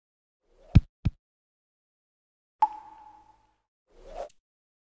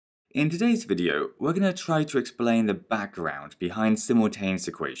In today's video, we're going to try to explain the background behind simultaneous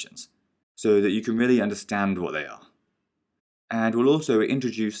equations, so that you can really understand what they are. And we'll also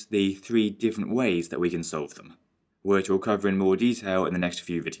introduce the 3 different ways that we can solve them, which we'll cover in more detail in the next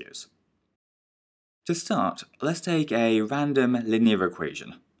few videos. To start, let's take a random linear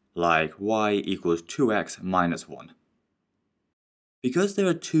equation, like y equals 2x minus 1. Because there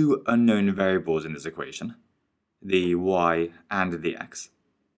are 2 unknown variables in this equation, the y and the x,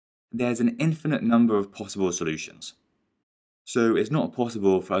 there's an infinite number of possible solutions, so it's not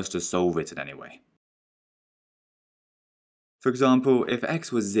possible for us to solve it in any way. For example, if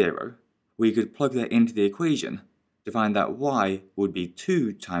x was 0, we could plug that into the equation to find that y would be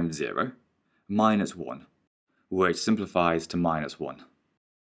 2 times 0 minus 1, which simplifies to minus 1.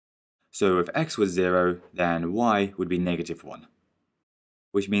 So if x was 0, then y would be negative 1,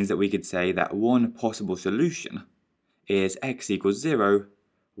 which means that we could say that one possible solution is x equals 0,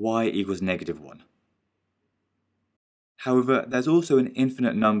 y equals negative 1. However, there's also an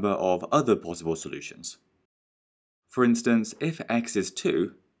infinite number of other possible solutions. For instance, if x is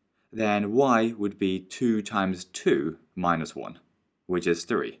 2, then y would be 2 times 2 minus 1, which is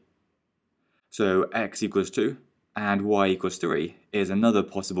 3. So x equals 2 and y equals 3 is another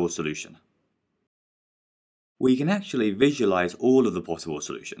possible solution. We can actually visualize all of the possible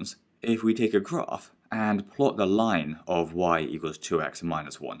solutions if we take a graph and plot the line of y equals 2x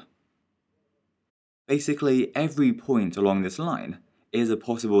minus 1. Basically, every point along this line is a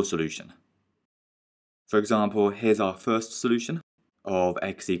possible solution. For example, here's our first solution of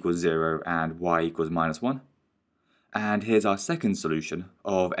x equals 0 and y equals minus 1. And here's our second solution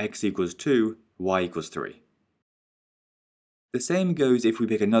of x equals 2, y equals 3. The same goes if we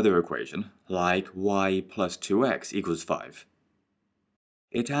pick another equation, like y plus 2x equals 5.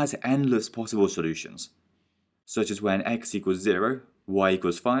 It has endless possible solutions, such as when x equals 0, y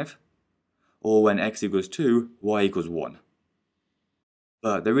equals 5, or when x equals 2, y equals 1.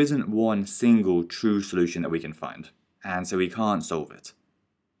 But there isn't one single true solution that we can find, and so we can't solve it.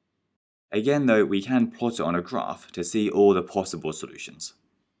 Again though, we can plot it on a graph to see all the possible solutions.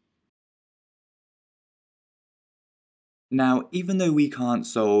 Now, even though we can't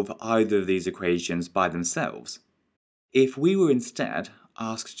solve either of these equations by themselves, if we were instead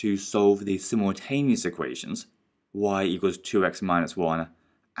asked to solve the simultaneous equations, y equals 2x minus 1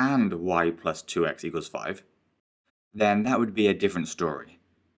 and y plus 2x equals 5, then that would be a different story,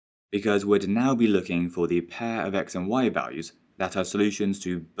 because we'd now be looking for the pair of x and y values that are solutions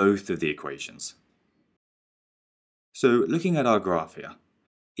to both of the equations. So looking at our graph here,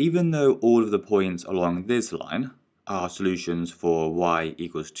 even though all of the points along this line are solutions for y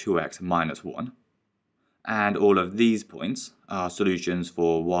equals 2x minus 1, and all of these points are solutions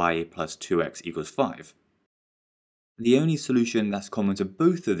for y plus 2x equals 5, the only solution that's common to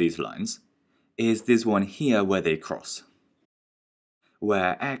both of these lines is this one here where they cross,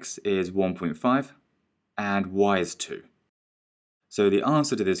 where x is 1.5 and y is 2. So the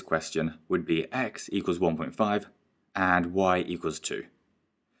answer to this question would be x equals 1.5 and y equals 2,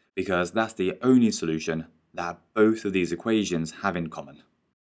 because that's the only solution that both of these equations have in common.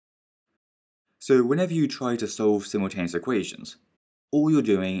 So whenever you try to solve simultaneous equations, all you're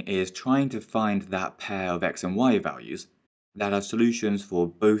doing is trying to find that pair of x and y values that are solutions for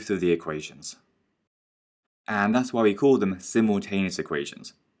both of the equations. And that's why we call them simultaneous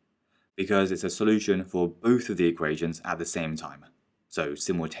equations, because it's a solution for both of the equations at the same time, so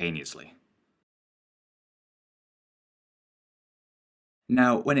simultaneously.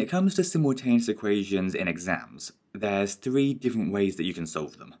 Now, when it comes to simultaneous equations in exams, there's 3 different ways that you can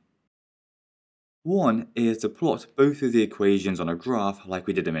solve them. One is to plot both of the equations on a graph like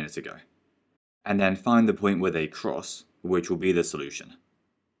we did a minute ago, and then find the point where they cross, which will be the solution.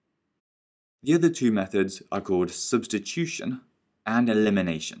 The other 2 methods are called substitution and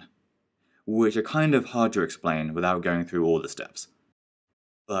elimination, which are kind of hard to explain without going through all the steps.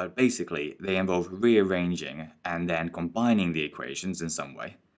 But basically, they involve rearranging and then combining the equations in some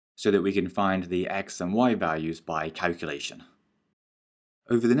way, so that we can find the x and y values by calculation.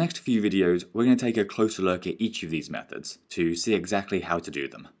 Over the next few videos, we're going to take a closer look at each of these methods to see exactly how to do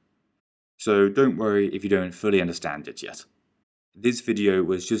them. So don't worry if you don't fully understand it yet. This video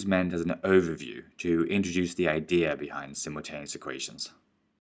was just meant as an overview to introduce the idea behind simultaneous equations.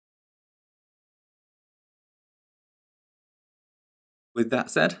 With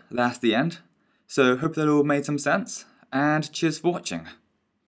that said, that's the end. So hope that all made some sense, and cheers for watching.